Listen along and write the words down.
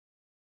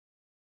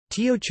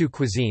Teochew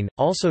cuisine,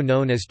 also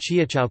known as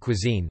Chiachao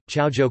cuisine,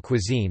 Chaozhou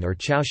cuisine or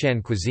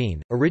Chaoshan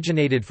cuisine,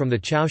 originated from the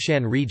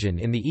Chaoshan region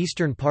in the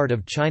eastern part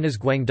of China's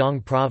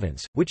Guangdong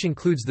province, which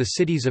includes the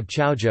cities of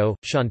Chaozhou,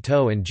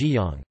 Shantou and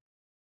Jiyang.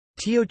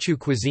 Teochew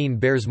cuisine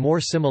bears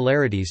more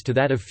similarities to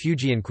that of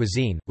Fujian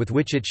cuisine, with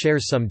which it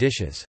shares some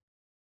dishes.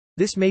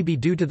 This may be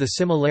due to the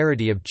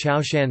similarity of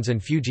Chaoshan's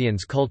and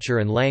Fujian's culture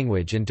and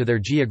language and to their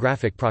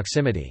geographic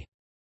proximity.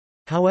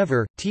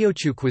 However,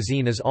 Teochew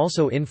cuisine is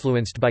also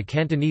influenced by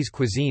Cantonese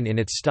cuisine in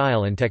its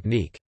style and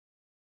technique.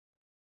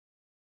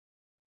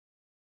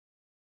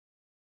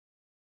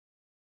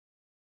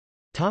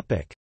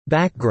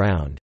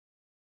 Background.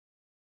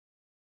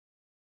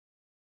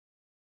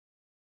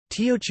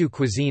 Teochew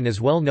cuisine is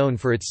well known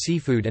for its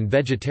seafood and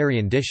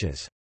vegetarian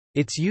dishes.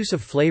 Its use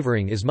of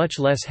flavoring is much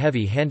less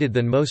heavy-handed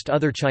than most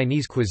other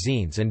Chinese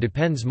cuisines and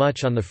depends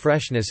much on the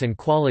freshness and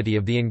quality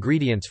of the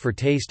ingredients for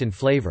taste and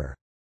flavor.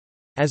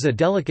 As a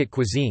delicate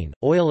cuisine,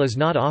 oil is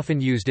not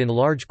often used in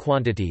large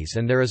quantities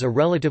and there is a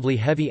relatively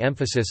heavy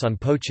emphasis on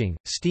poaching,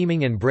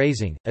 steaming and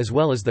braising, as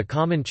well as the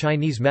common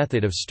Chinese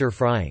method of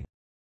stir-frying.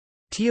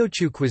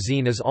 Teochew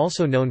cuisine is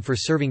also known for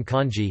serving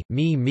congee,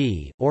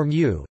 mi, or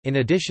mu, in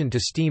addition to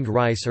steamed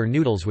rice or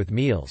noodles with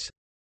meals.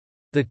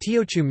 The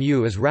Teochew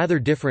mu is rather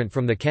different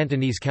from the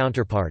Cantonese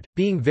counterpart,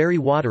 being very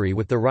watery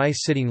with the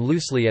rice sitting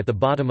loosely at the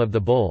bottom of the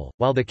bowl,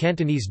 while the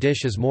Cantonese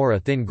dish is more a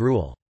thin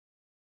gruel.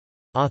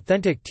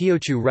 Authentic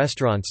Teochew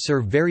restaurants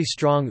serve very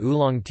strong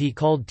oolong tea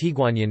called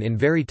tiguanyin in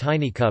very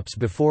tiny cups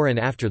before and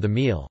after the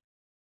meal.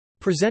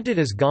 Presented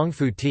as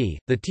gongfu tea,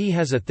 the tea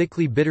has a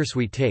thickly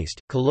bittersweet taste,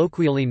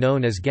 colloquially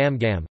known as gam,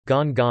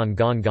 gon.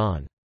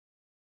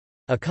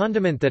 A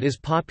condiment that is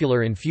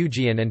popular in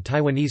Fujian and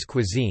Taiwanese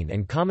cuisine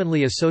and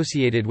commonly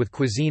associated with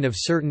cuisine of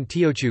certain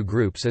Teochew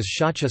groups is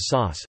shacha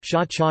sauce,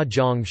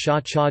 sha-cha-jong.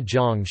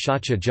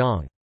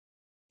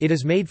 It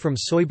is made from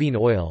soybean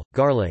oil,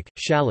 garlic,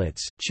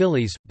 shallots,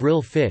 chilies,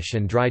 brill fish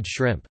and dried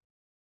shrimp.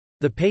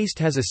 The paste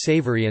has a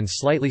savory and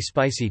slightly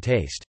spicy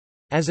taste.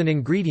 As an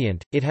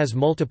ingredient, it has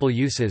multiple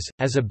uses,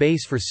 as a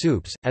base for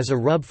soups, as a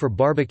rub for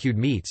barbecued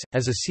meats,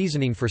 as a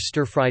seasoning for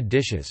stir-fried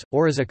dishes,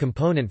 or as a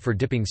component for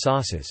dipping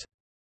sauces.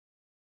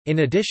 In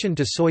addition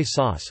to soy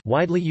sauce,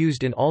 widely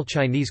used in all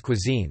Chinese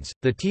cuisines,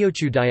 the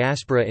Teochew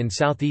diaspora in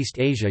Southeast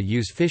Asia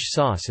use fish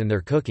sauce in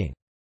their cooking.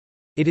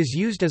 It is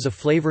used as a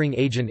flavoring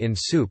agent in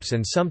soups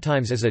and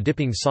sometimes as a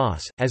dipping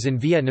sauce, as in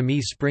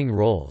Vietnamese spring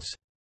rolls.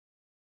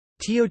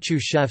 Teochew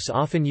chefs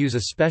often use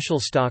a special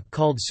stock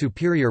called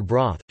superior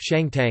broth,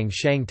 shangtang.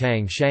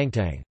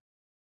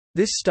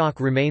 This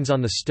stock remains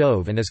on the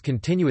stove and is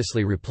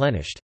continuously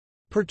replenished.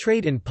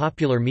 Portrayed in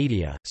popular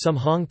media, some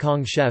Hong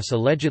Kong chefs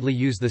allegedly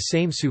use the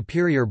same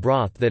superior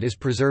broth that is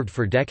preserved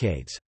for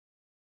decades.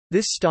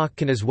 This stock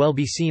can as well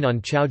be seen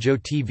on Chaozhou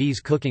TV's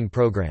cooking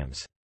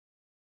programs.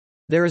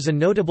 There is a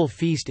notable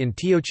feast in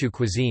Teochew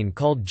cuisine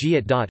called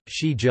jiat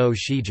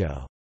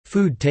shizhou,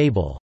 food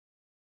table.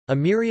 A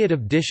myriad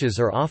of dishes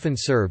are often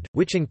served,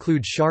 which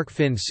include shark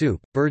fin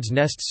soup, bird's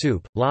nest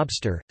soup,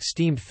 lobster,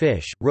 steamed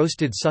fish,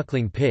 roasted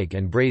suckling pig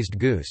and braised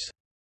goose.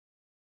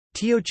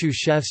 Teochew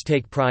chefs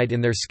take pride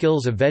in their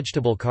skills of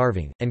vegetable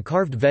carving, and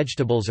carved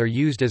vegetables are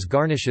used as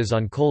garnishes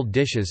on cold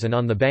dishes and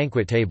on the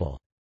banquet table.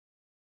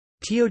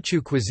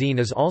 Teochew cuisine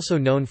is also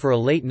known for a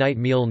late-night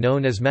meal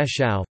known as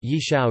meshao,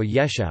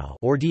 yeshao,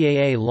 or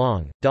daa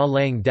long, da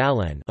lang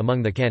dalen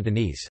among the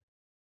Cantonese.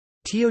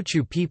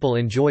 Teochew people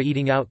enjoy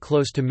eating out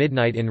close to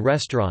midnight in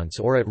restaurants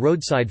or at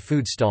roadside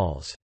food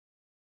stalls.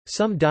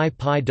 Some Dai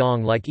Pai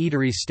Dong-like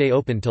eateries stay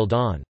open till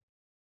dawn.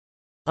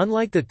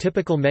 Unlike the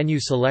typical menu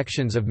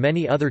selections of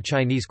many other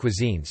Chinese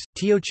cuisines,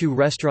 Teochew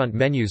restaurant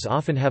menus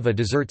often have a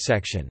dessert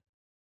section.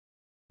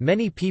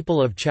 Many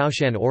people of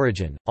Chaoshan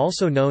origin,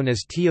 also known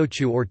as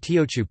Teochew or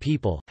Teochew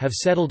people, have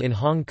settled in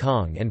Hong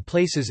Kong and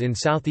places in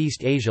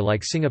Southeast Asia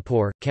like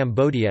Singapore,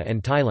 Cambodia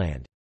and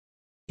Thailand.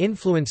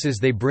 Influences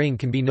they bring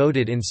can be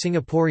noted in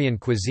Singaporean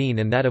cuisine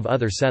and that of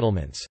other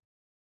settlements.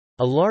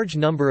 A large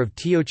number of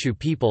Teochew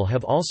people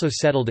have also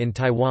settled in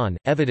Taiwan,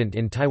 evident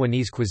in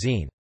Taiwanese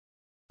cuisine.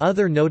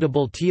 Other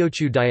notable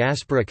Teochew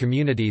diaspora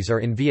communities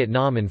are in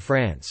Vietnam and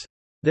France.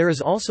 There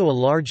is also a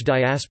large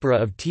diaspora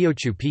of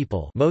Teochew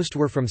people, most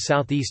were from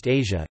Southeast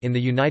Asia, in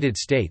the United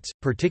States,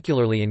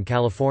 particularly in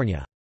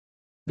California.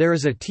 There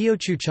is a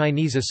Teochew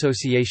Chinese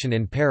association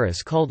in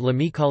Paris called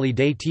l'Amicale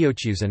des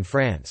Teochews in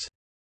France.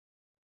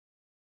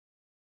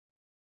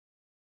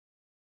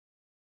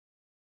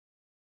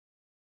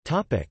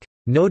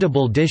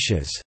 Notable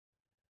dishes.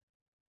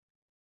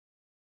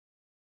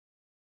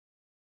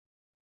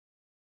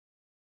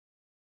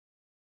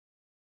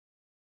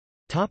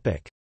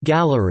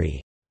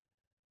 Gallery.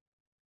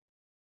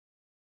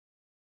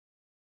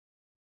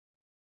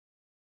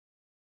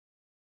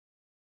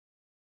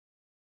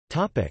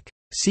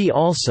 See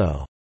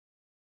also: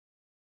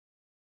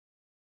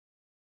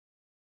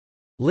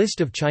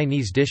 List of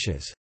Chinese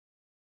dishes.